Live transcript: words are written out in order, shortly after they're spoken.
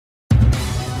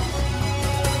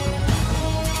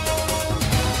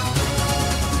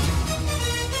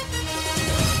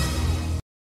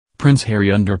Prince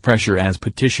Harry under pressure as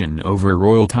petition over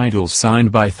royal titles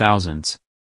signed by thousands.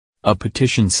 A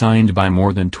petition signed by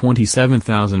more than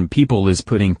 27,000 people is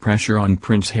putting pressure on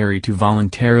Prince Harry to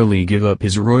voluntarily give up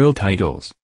his royal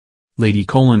titles. Lady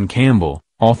Colin Campbell,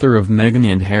 author of Meghan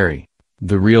and Harry,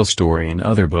 The Real Story and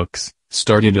other books,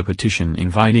 started a petition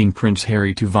inviting Prince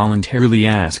Harry to voluntarily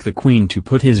ask the Queen to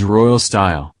put his royal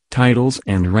style, titles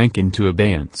and rank into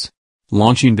abeyance.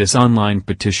 Launching this online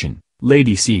petition,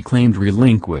 Lady C claimed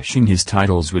relinquishing his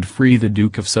titles would free the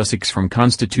Duke of Sussex from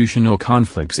constitutional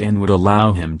conflicts and would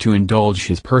allow him to indulge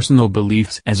his personal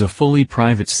beliefs as a fully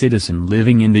private citizen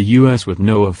living in the U.S. with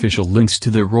no official links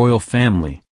to the royal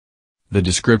family. The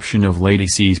description of Lady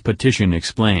C's petition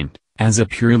explained, as a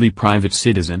purely private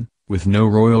citizen, with no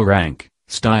royal rank,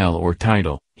 style or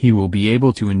title, he will be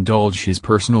able to indulge his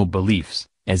personal beliefs,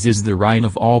 as is the right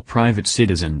of all private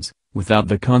citizens, without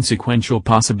the consequential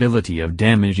possibility of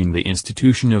damaging the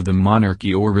institution of the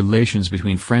monarchy or relations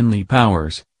between friendly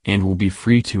powers, and will be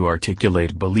free to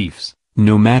articulate beliefs,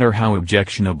 no matter how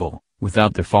objectionable,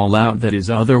 without the fallout that is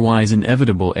otherwise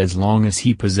inevitable as long as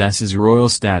he possesses royal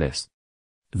status.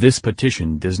 This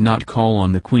petition does not call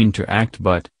on the Queen to act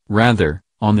but, rather,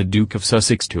 on the Duke of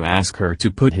Sussex to ask her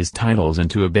to put his titles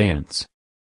into abeyance.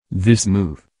 This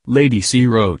move, Lady C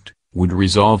wrote, would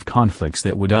resolve conflicts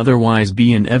that would otherwise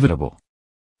be inevitable.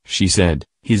 She said,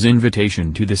 his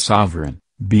invitation to the sovereign,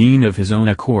 being of his own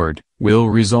accord, will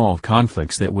resolve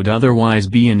conflicts that would otherwise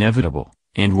be inevitable,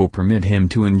 and will permit him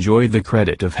to enjoy the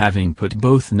credit of having put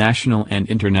both national and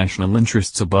international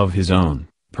interests above his own,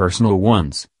 personal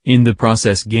ones, in the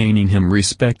process gaining him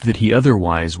respect that he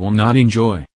otherwise will not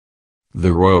enjoy.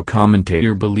 The royal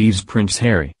commentator believes Prince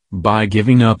Harry, by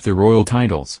giving up the royal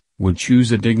titles, would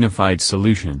choose a dignified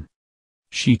solution.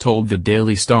 She told the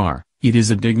Daily Star, "It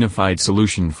is a dignified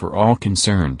solution for all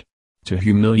concerned. To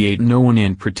humiliate no one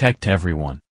and protect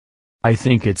everyone. I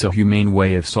think it's a humane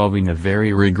way of solving a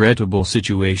very regrettable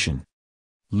situation."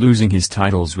 Losing his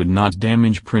titles would not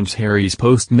damage Prince Harry's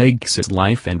post-Megxit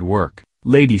life and work,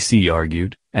 Lady C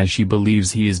argued, as she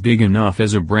believes he is big enough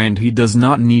as a brand he does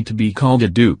not need to be called a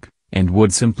duke, and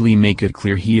would simply make it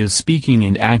clear he is speaking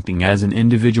and acting as an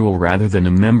individual rather than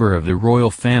a member of the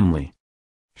royal family.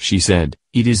 She said,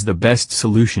 "It is the best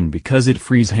solution because it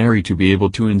frees Harry to be able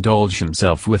to indulge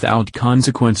himself without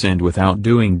consequence and without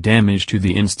doing damage to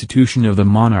the institution of the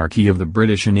monarchy of the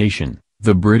British nation,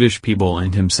 the British people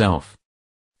and himself.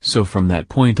 So from that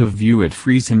point of view it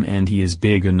frees him and he is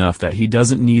big enough that he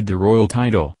doesn't need the royal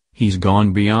title, he's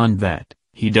gone beyond that,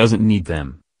 he doesn't need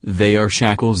them, they are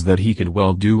shackles that he could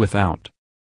well do without.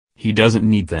 He doesn't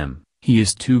need them, he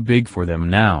is too big for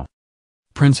them now."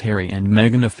 Prince Harry and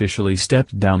Meghan officially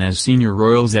stepped down as senior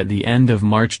royals at the end of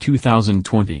March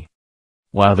 2020.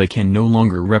 While they can no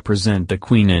longer represent the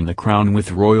Queen and the Crown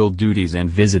with royal duties and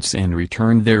visits and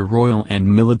return their royal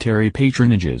and military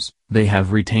patronages, they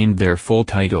have retained their full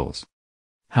titles.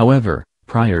 However,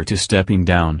 prior to stepping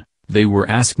down, they were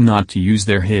asked not to use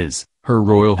their Her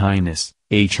Royal Highness,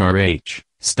 HRH,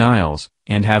 styles,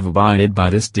 and have abided by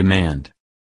this demand.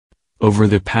 Over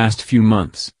the past few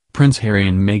months, Prince Harry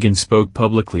and Meghan spoke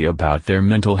publicly about their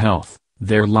mental health,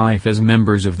 their life as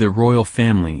members of the royal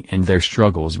family and their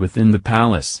struggles within the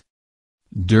palace.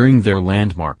 During their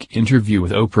landmark interview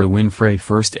with Oprah Winfrey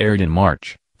first aired in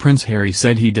March, Prince Harry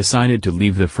said he decided to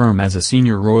leave the firm as a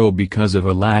senior royal because of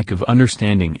a lack of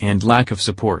understanding and lack of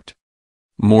support.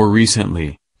 More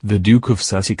recently, the Duke of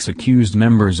Sussex accused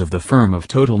members of the firm of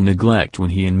total neglect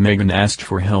when he and Meghan asked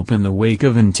for help in the wake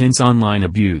of intense online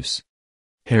abuse.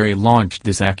 Harry launched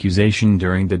this accusation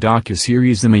during the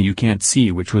docuseries The Me You Can't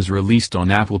See, which was released on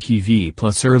Apple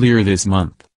TV+ earlier this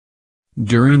month.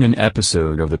 During an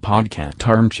episode of the podcast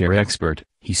Armchair Expert,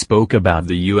 he spoke about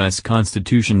the U.S.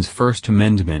 Constitution's First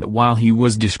Amendment while he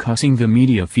was discussing the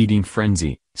media feeding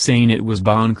frenzy, saying it was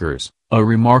bonkers, a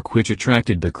remark which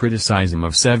attracted the criticism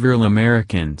of several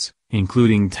Americans,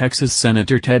 including Texas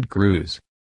Senator Ted Cruz.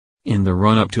 In the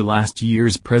run-up to last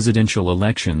year's presidential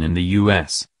election in the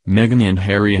U.S., Meghan and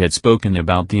Harry had spoken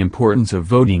about the importance of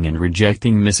voting and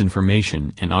rejecting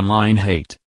misinformation and online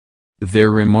hate.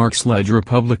 Their remarks led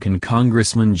Republican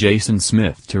Congressman Jason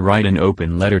Smith to write an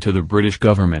open letter to the British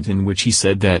government in which he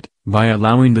said that, by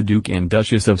allowing the Duke and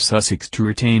Duchess of Sussex to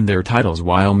retain their titles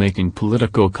while making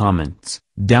political comments,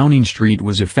 Downing Street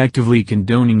was effectively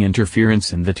condoning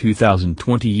interference in the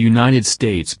 2020 United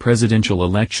States presidential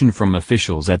election from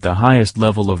officials at the highest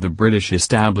level of the British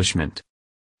establishment.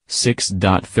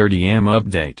 6:30 am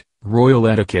update, royal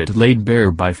etiquette laid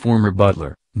bare by former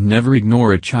butler, never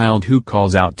ignore a child who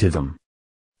calls out to them.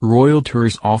 Royal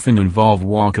tours often involve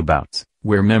walkabouts,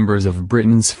 where members of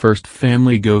Britain's first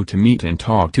family go to meet and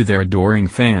talk to their adoring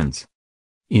fans.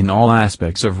 In all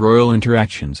aspects of royal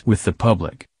interactions with the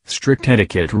public, strict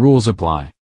etiquette rules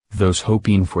apply. Those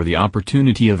hoping for the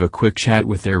opportunity of a quick chat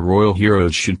with their royal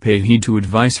heroes should pay heed to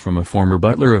advice from a former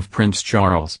butler of Prince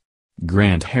Charles.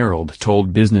 Grant Herald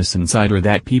told Business Insider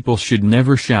that people should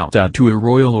never shout out to a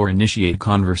royal or initiate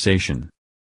conversation.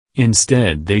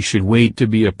 Instead, they should wait to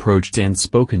be approached and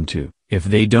spoken to, if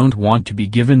they don't want to be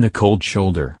given the cold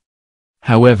shoulder.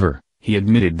 However, he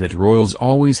admitted that royals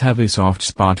always have a soft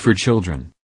spot for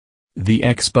children. The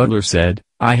ex-butler said,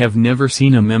 "I have never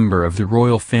seen a member of the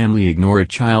royal family ignore a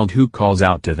child who calls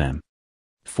out to them."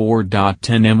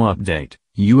 4.10am update,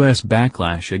 U.S.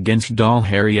 backlash against doll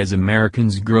Harry as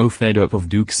Americans grow fed up of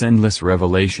Duke's endless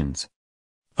revelations.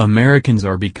 Americans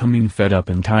are becoming fed up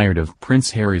and tired of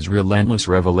Prince Harry's relentless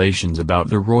revelations about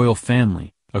the royal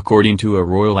family, according to a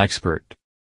royal expert.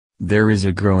 There is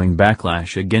a growing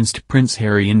backlash against Prince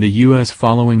Harry in the U.S.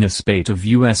 following a spate of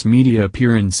U.S. media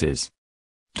appearances.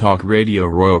 Talk radio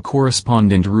royal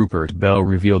correspondent Rupert Bell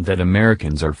revealed that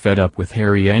Americans are fed up with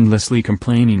Harry endlessly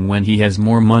complaining when he has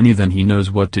more money than he knows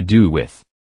what to do with.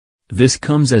 This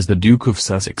comes as the Duke of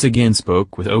Sussex again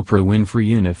spoke with Oprah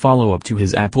Winfrey in a follow-up to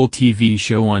his Apple TV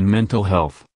show on mental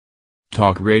health.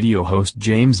 Talk radio host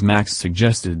James Max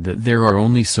suggested that there are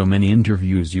only so many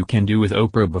interviews you can do with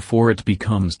Oprah before it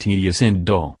becomes tedious and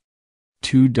dull.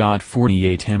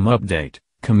 2.48am update,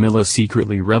 Camilla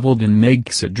secretly reveled in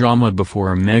Megxit drama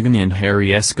before Meghan and Harry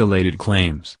escalated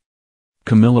claims.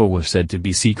 Camilla was said to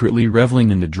be secretly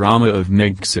reveling in the drama of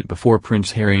Megxit before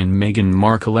Prince Harry and Meghan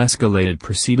Markle escalated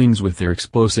proceedings with their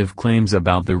explosive claims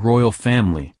about the royal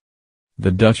family.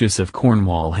 The Duchess of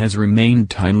Cornwall has remained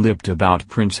tight-lipped about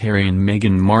Prince Harry and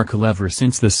Meghan Markle ever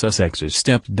since the Sussexes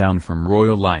stepped down from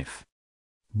royal life.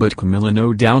 But Camilla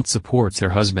no doubt supports her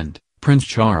husband, Prince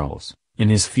Charles, in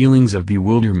his feelings of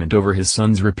bewilderment over his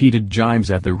son's repeated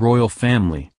jibes at the royal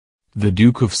family. The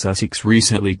Duke of Sussex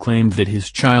recently claimed that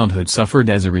his childhood suffered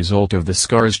as a result of the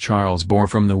scars Charles bore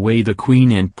from the way the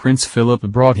Queen and Prince Philip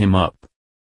brought him up.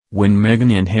 When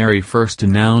Meghan and Harry first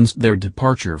announced their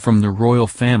departure from the royal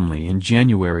family in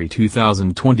January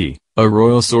 2020, a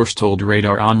royal source told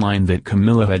Radar Online that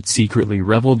Camilla had secretly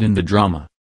reveled in the drama.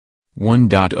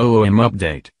 1.00am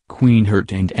update, Queen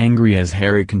hurt and angry as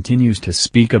Harry continues to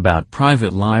speak about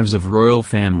private lives of royal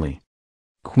family.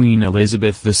 Queen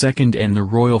Elizabeth II and the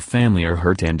royal family are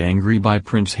hurt and angry by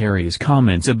Prince Harry's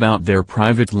comments about their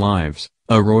private lives,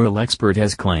 a royal expert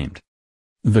has claimed.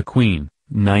 The Queen,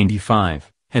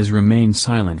 95, has remained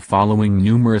silent following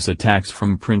numerous attacks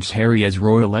from Prince Harry as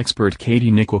royal expert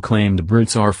Katie Nicholl claimed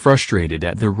Brits are frustrated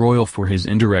at the royal for his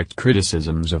indirect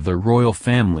criticisms of the royal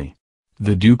family.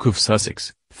 The Duke of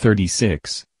Sussex,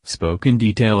 36, spoke in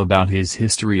detail about his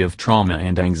history of trauma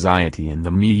and anxiety in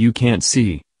the Me You Can't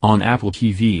See, on Apple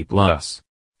TV+.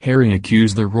 Harry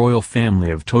accused the royal family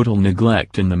of total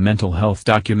neglect in the mental health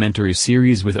documentary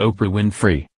series with Oprah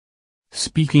Winfrey.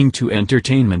 Speaking to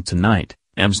Entertainment Tonight,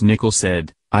 Ms. Nicholl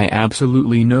said, "I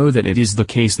absolutely know that it is the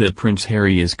case that Prince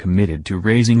Harry is committed to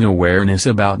raising awareness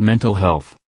about mental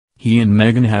health. He and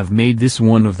Meghan have made this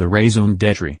one of the raison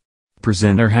d'etre."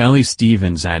 Presenter Hallie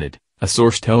Stevens added, "A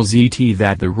source tells ET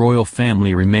that the royal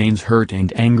family remains hurt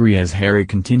and angry as Harry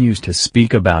continues to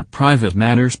speak about private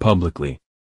matters publicly."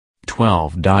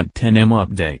 12.10am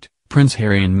update, Prince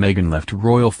Harry and Meghan left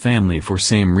royal family for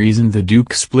same reason the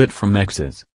Duke split from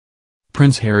exes.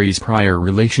 Prince Harry's prior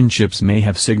relationships may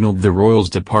have signaled the royal's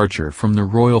departure from the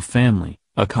royal family,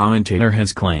 a commentator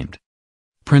has claimed.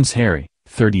 Prince Harry,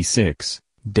 36,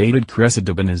 dated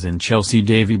Cressida Benez and Chelsea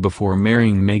Davy before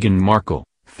marrying Meghan Markle,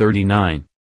 39.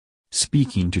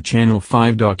 Speaking to Channel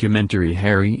 5 documentary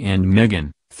Harry and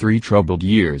Meghan, 3 Troubled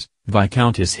Years,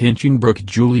 Viscountess Hinchinbrook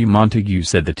Julie Montagu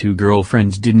said the two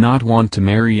girlfriends did not want to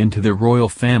marry into the royal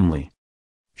family.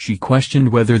 She questioned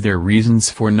whether their reasons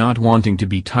for not wanting to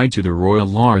be tied to the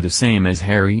royal are the same as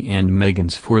Harry and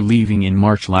Meghan's for leaving in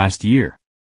March last year.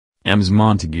 Ms.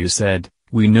 Montagu said,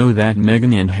 "We know that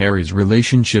Meghan and Harry's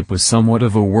relationship was somewhat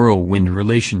of a whirlwind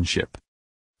relationship.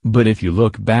 But if you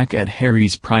look back at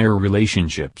Harry's prior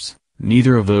relationships,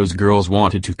 neither of those girls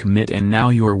wanted to commit, and now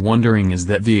you're wondering, is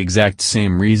that the exact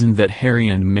same reason that Harry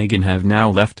and Meghan have now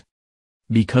left?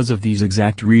 Because of these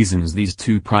exact reasons these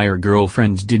two prior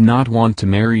girlfriends did not want to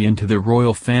marry into the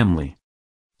royal family."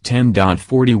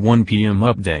 10.41pm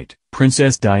update,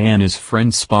 Princess Diana's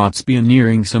friend spots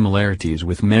pioneering similarities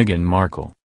with Meghan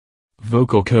Markle.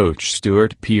 Vocal coach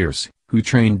Stuart Pearce, who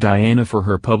trained Diana for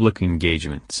her public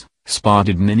engagements,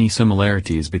 spotted many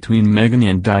similarities between Meghan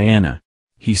and Diana.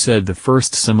 He said the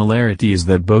first similarity is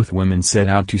that both women set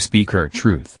out to speak her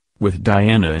truth, with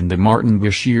Diana in the Martin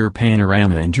Bashir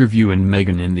Panorama interview and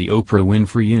Meghan in the Oprah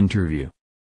Winfrey interview.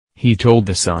 He told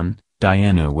The Sun,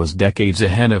 "Diana was decades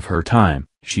ahead of her time.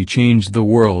 She changed the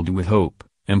world with hope,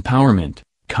 empowerment,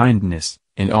 kindness,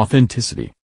 and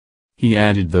authenticity." He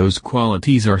added those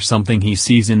qualities are something he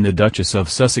sees in the Duchess of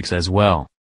Sussex as well.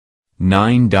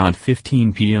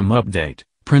 9:15 p.m. update,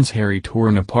 Prince Harry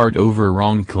torn apart over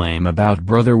wrong claim about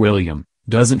brother William,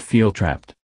 doesn't feel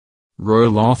trapped.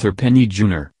 Royal author Penny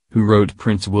Junor, who wrote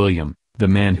Prince William, the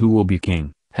Man Who Will Be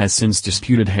King, has since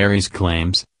disputed Harry's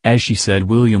claims, as she said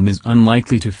William is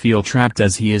unlikely to feel trapped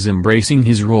as he is embracing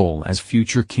his role as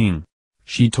future king.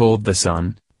 She told The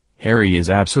Sun, "Harry is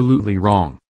absolutely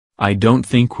wrong. I don't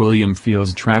think William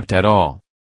feels trapped at all.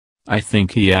 I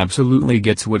think he absolutely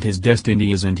gets what his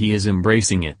destiny is and he is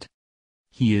embracing it.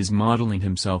 He is modeling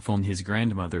himself on his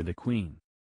grandmother the Queen."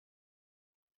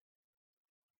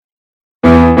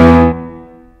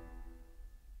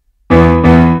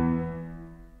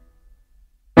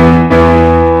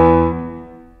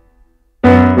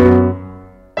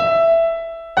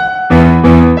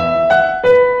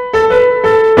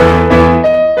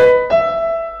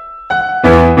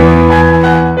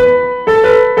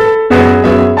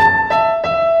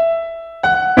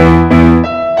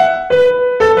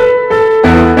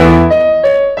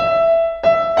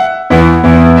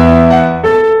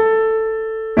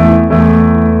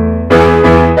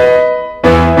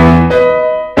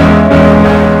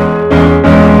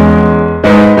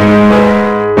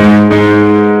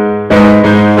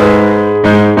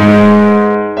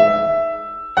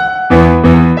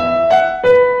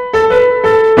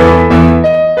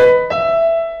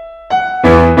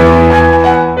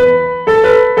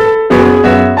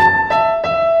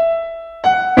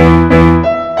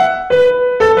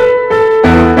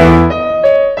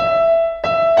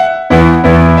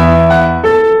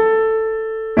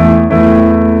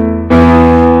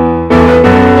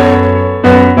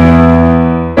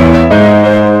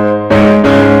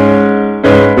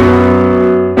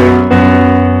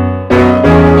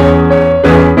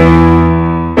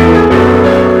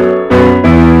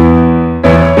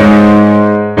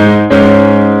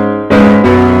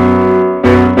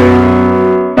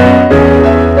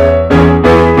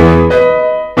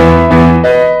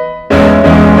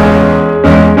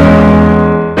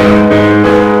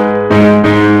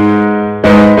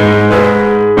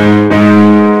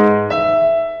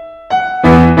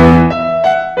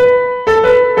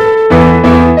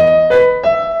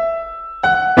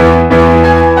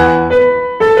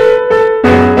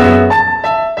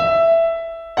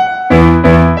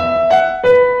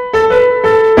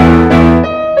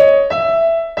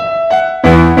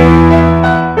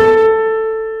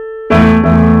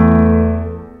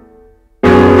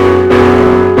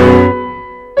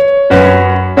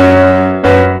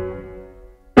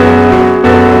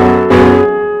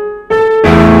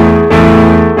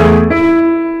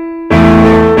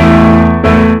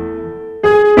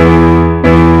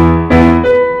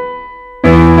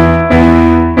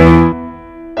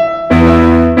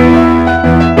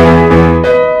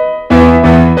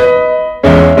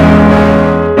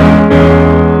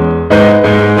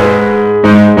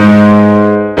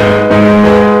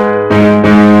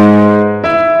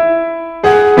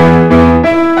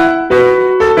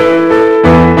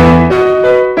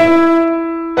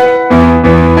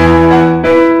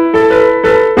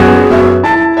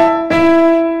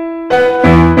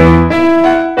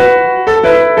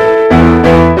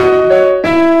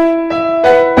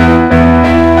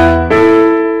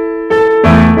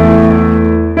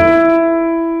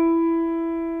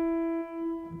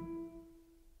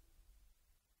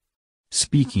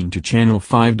 Speaking to Channel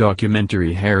 5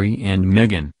 documentary Harry and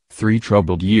Meghan, 3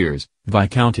 Troubled Years,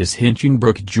 Viscountess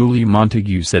Hinchinbrook Julie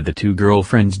Montagu said the two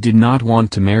girlfriends did not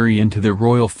want to marry into the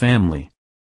royal family.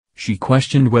 She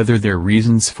questioned whether their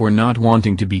reasons for not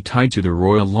wanting to be tied to the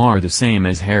royal law are the same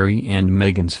as Harry and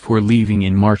Meghan's for leaving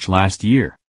in March last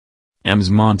year. Ms.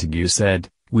 Montagu said,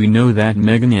 "We know that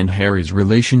Meghan and Harry's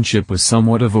relationship was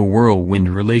somewhat of a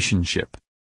whirlwind relationship.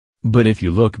 But if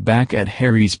you look back at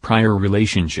Harry's prior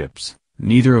relationships,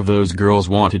 neither of those girls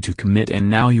wanted to commit, and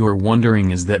now you're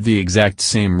wondering, is that the exact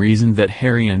same reason that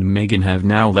Harry and Meghan have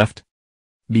now left?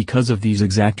 Because of these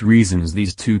exact reasons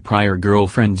these two prior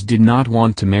girlfriends did not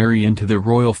want to marry into the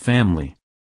royal family."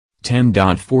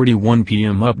 10:41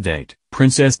 p.m. update,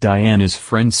 Princess Diana's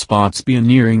friend spots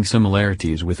pioneering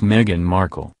similarities with Meghan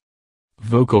Markle.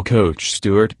 Vocal coach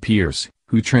Stuart Pearce,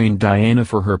 who trained Diana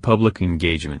for her public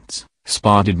engagements,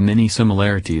 spotted many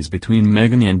similarities between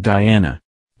Meghan and Diana.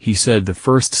 He said the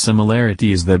first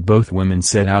similarity is that both women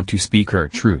set out to speak her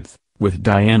truth, with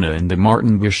Diana in the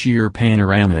Martin Bashir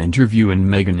Panorama interview and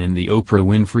Meghan in the Oprah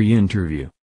Winfrey interview.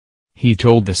 He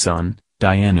told The Sun,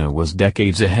 "Diana was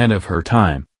decades ahead of her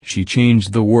time. She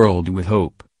changed the world with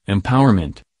hope,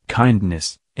 empowerment,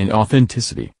 kindness, and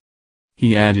authenticity."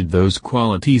 He added those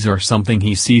qualities are something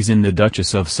he sees in the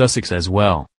Duchess of Sussex as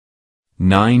well.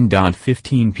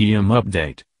 9:15 p.m.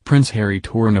 update, Prince Harry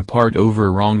torn apart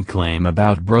over wrong claim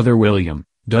about brother William,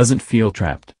 doesn't feel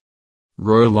trapped.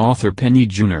 Royal author Penny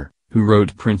Junor, who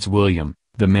wrote Prince William,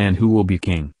 the Man Who Will Be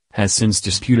King, has since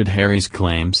disputed Harry's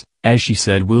claims, as she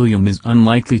said William is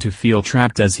unlikely to feel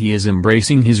trapped as he is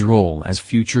embracing his role as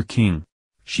future king.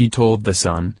 She told The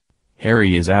Sun,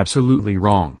 "Harry is absolutely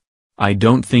wrong. I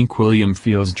don't think William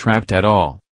feels trapped at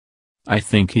all. I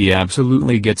think he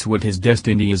absolutely gets what his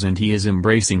destiny is and he is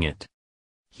embracing it.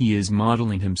 He is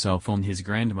modeling himself on his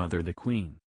grandmother the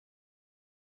Queen."